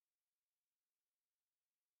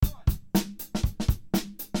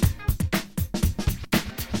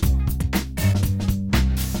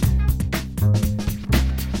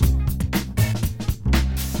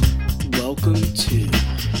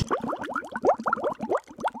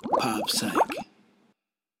Pop Psych.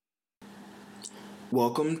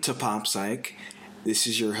 Welcome to Pop Psych. This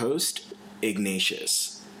is your host,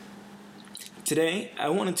 Ignatius. Today, I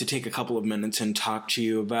wanted to take a couple of minutes and talk to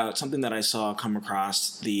you about something that I saw come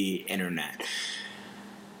across the internet.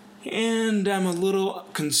 And I'm a little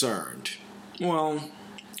concerned. Well,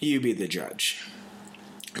 you be the judge.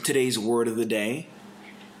 Today's word of the day,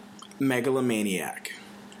 megalomaniac.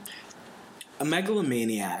 A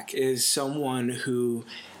megalomaniac is someone who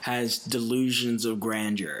has delusions of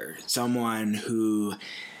grandeur, someone who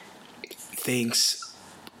thinks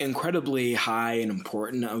incredibly high and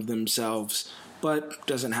important of themselves, but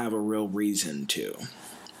doesn't have a real reason to.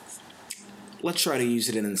 Let's try to use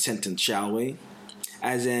it in a sentence, shall we?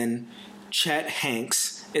 As in, Chet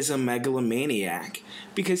Hanks is a megalomaniac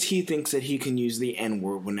because he thinks that he can use the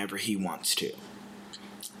N-word whenever he wants to.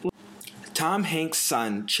 Tom Hanks'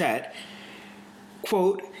 son, Chet,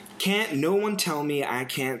 quote, can't no one tell me I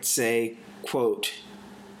can't say, quote,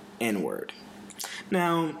 N-word.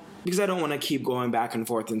 Now, because I don't want to keep going back and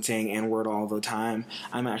forth and saying N-word all the time,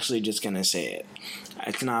 I'm actually just going to say it.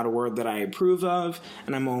 It's not a word that I approve of,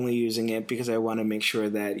 and I'm only using it because I want to make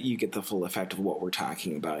sure that you get the full effect of what we're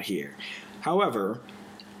talking about here. However,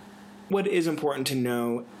 what is important to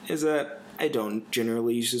know is that I don't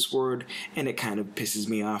generally use this word, and it kind of pisses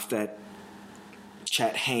me off that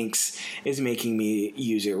Chet Hanks is making me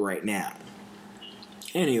use it right now.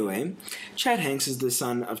 Anyway, Chet Hanks is the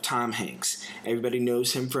son of Tom Hanks. Everybody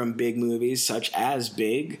knows him from big movies such as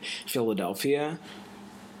Big, Philadelphia,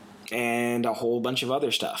 and a whole bunch of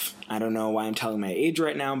other stuff. I don't know why I'm telling my age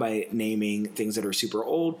right now by naming things that are super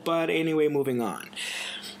old, but anyway, moving on.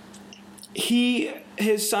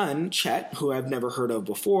 His son, Chet, who I've never heard of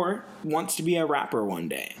before, wants to be a rapper one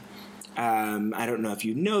day. I don't know if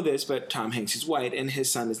you know this, but Tom Hanks is white, and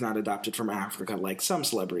his son is not adopted from Africa like some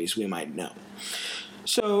celebrities we might know.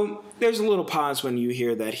 So there's a little pause when you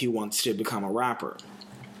hear that he wants to become a rapper.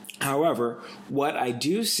 However, what I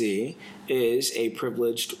do see is a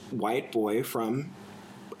privileged white boy from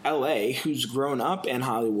LA who's grown up in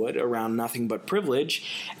Hollywood around nothing but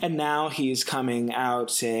privilege, and now he's coming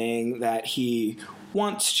out saying that he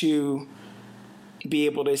wants to be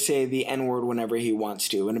able to say the N-word whenever he wants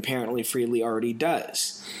to, and apparently freely already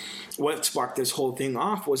does. What sparked this whole thing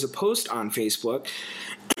off was a post on Facebook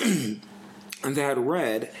that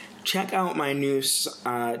read, check out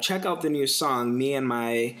the new song Me and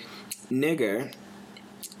My Nigger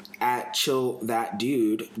at Chill That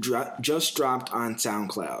Dude just dropped on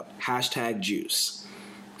SoundCloud. #Juice.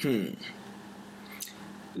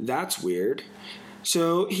 That's weird.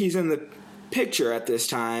 So he's in the picture at this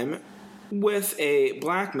time with a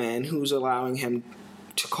black man who's allowing him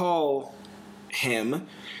to call him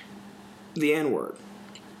the N-word.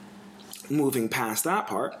 Moving past that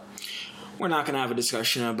part, we're not going to have a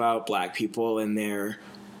discussion about black people and their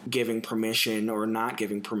giving permission or not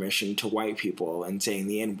giving permission to white people and saying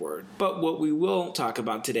the N-word. But what we will talk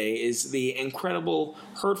about today is the incredible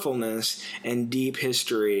hurtfulness and deep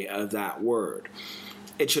history of that word.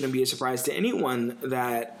 It shouldn't be a surprise to anyone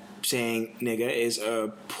that saying nigga is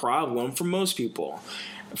a problem for most people,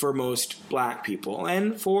 for most black people,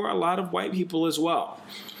 and for a lot of white people as well.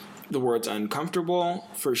 The word's uncomfortable,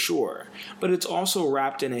 for sure, but it's also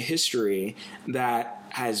wrapped in a history that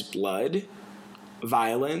has blood,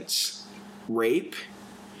 violence, rape,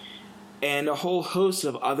 and a whole host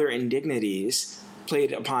of other indignities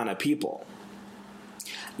played upon a people.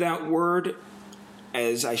 That word,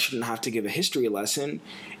 as I shouldn't have to give a history lesson,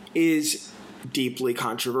 is deeply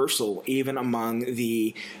controversial, even among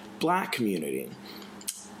the black community.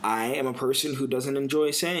 I am a person who doesn't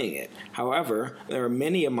enjoy saying it. However, there are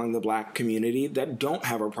many among the black community that don't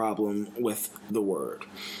have a problem with the word.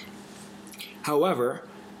 However,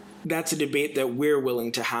 that's a debate that we're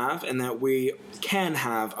willing to have and that we can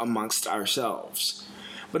have amongst ourselves.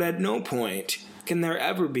 But at no point can there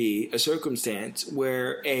ever be a circumstance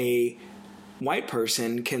where a white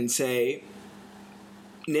person can say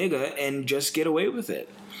nigga and just get away with it.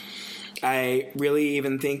 I really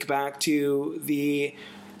even think back to the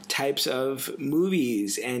types of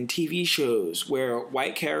movies and TV shows where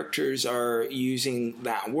white characters are using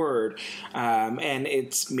that word, and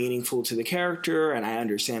it's meaningful to the character, and I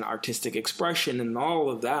understand artistic expression and all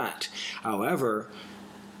of that. However,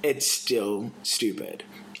 it's still stupid.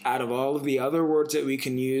 Out of all of the other words that we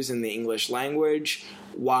can use in the English language,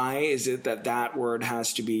 why is it that that word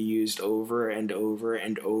has to be used over and over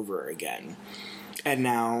and over again? And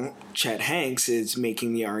now Chet Hanks is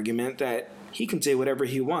making the argument that he can say whatever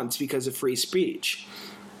he wants because of free speech.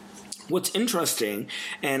 What's interesting,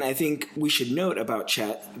 and I think we should note about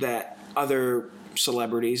Chet, that other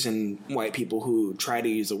celebrities and white people who try to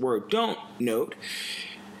use the word don't note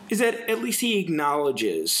is that at least he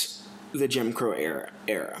acknowledges the Jim Crow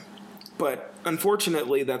era. But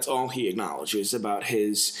unfortunately, that's all he acknowledges about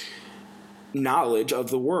his knowledge of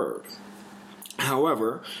the word.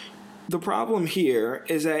 However, the problem here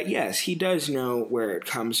is that, yes, he does know where it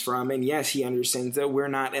comes from, and yes, he understands that we're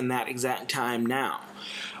not in that exact time now.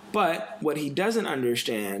 But what he doesn't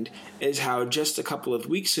understand is how just a couple of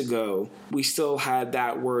weeks ago, we still had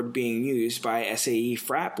that word being used by SAE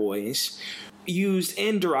frat boys, used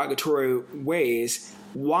in derogatory ways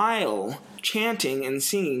while chanting and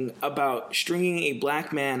singing about stringing a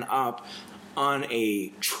black man up on a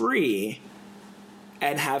tree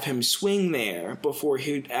and have him swing there before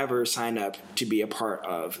he'd ever sign up to be a part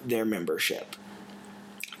of their membership.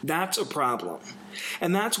 That's a problem.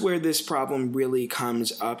 And that's where this problem really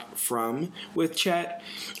comes up from with Chet.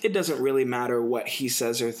 It doesn't really matter what he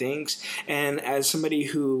says or thinks. And as somebody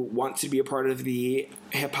who wants to be a part of the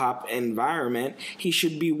hip-hop environment, he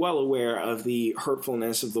should be well aware of the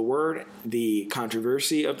hurtfulness of the word, the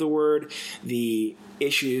controversy of the word, the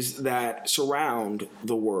issues that surround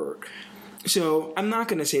the word. So I'm not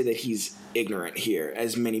going to say that he's ignorant here,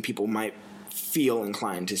 as many people might feel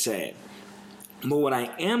inclined to say. But what I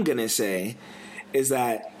am going to say is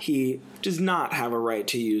that he does not have a right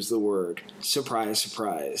to use the word. Surprise,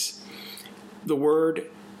 surprise. The word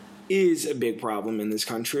is a big problem in this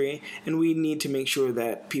country, and we need to make sure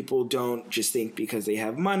that people don't just think because they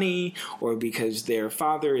have money, or because their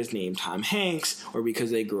father is named Tom Hanks, or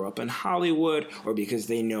because they grew up in Hollywood, or because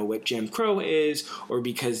they know what Jim Crow is, or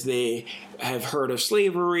because they have heard of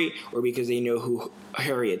slavery, or because they know who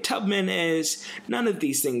Harriet Tubman is. None of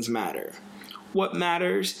these things matter. What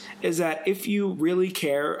matters is that if you really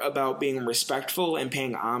care about being respectful and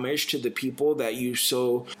paying homage to the people that you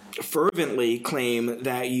so fervently claim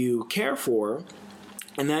that you care for,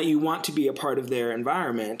 and that you want to be a part of their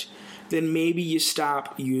environment, then maybe you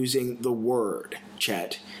stop using the word,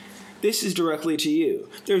 Chet. This is directly to you.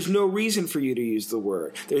 There's no reason for you to use the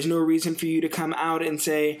word. There's no reason for you to come out and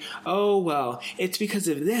say, oh, well, it's because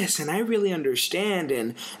of this, and I really understand,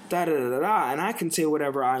 and da-da-da-da-da, and I can say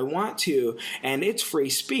whatever I want to, and it's free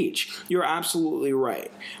speech. You're absolutely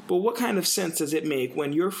right. But what kind of sense does it make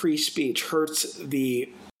when your free speech hurts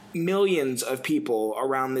the millions of people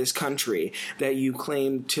around this country that you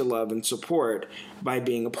claim to love and support by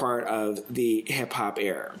being a part of the hip-hop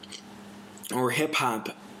era, or hip-hop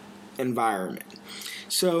environment?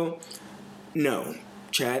 So, no,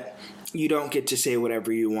 Chet, you don't get to say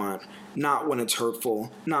whatever you want. Not when it's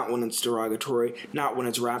hurtful, not when it's derogatory, not when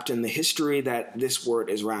it's wrapped in the history that this word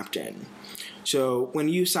is wrapped in. So, when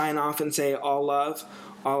you sign off and say all love,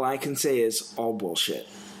 all I can say is all bullshit.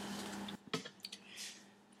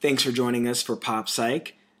 Thanks for joining us for Pop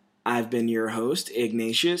Psych. I've been your host,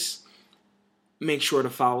 Ignatius. Make sure to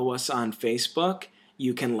follow us on Facebook.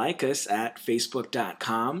 You can like us at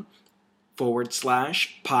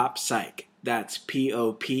facebook.com/PopPsych. That's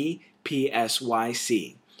POPPSYC.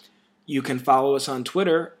 You can follow us on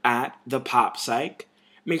Twitter at ThePopPsych.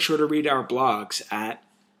 Make sure to read our blogs at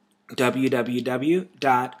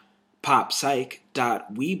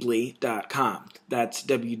www.poppsych.weebly.com. That's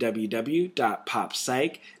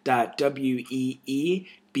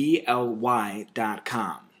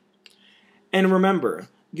www.poppsych.weebly.com. And remember,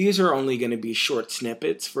 these are only going to be short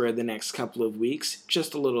snippets for the next couple of weeks,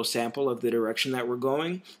 just a little sample of the direction that we're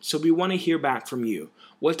going. So we want to hear back from you.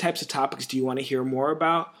 What types of topics do you want to hear more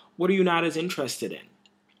about? What are you not as interested in?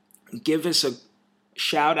 Give us a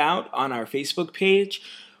shout out on our Facebook page,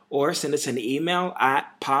 or send us an email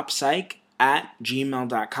at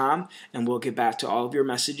poppsych@gmail.com, and we'll get back to all of your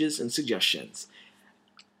messages and suggestions.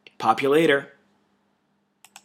 Pop you later.